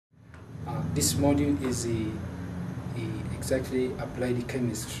This module is exactly applied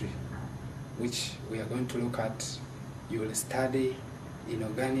chemistry, which we are going to look at. You will study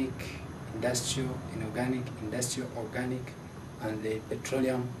inorganic, industrial, organic, and the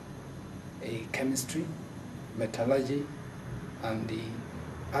petroleum chemistry, metallurgy, and the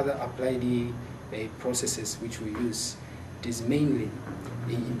other applied processes which we use. It is mainly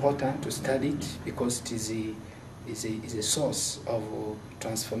important to study it because it is a source of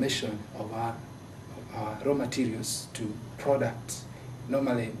transformation of our raw materials to products.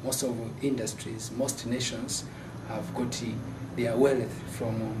 Normally, most of industries, most nations have got their wealth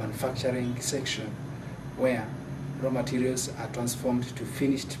from manufacturing section, where raw materials are transformed to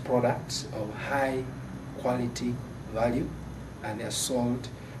finished products of high quality value, and they are sold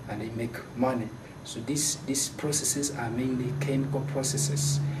and they make money. So these processes are mainly chemical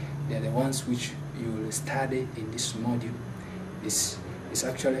processes. They are the ones which you will study in this module. This is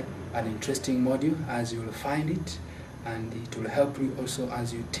actually an interesting module, as you will find it, and it will help you also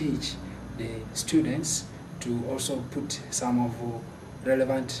as you teach the students to also put some of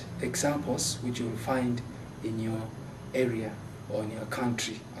relevant examples which you will find in your area or in your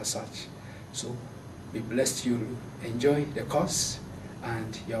country as such. So be blessed, you'll enjoy the course,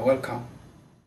 and you're welcome.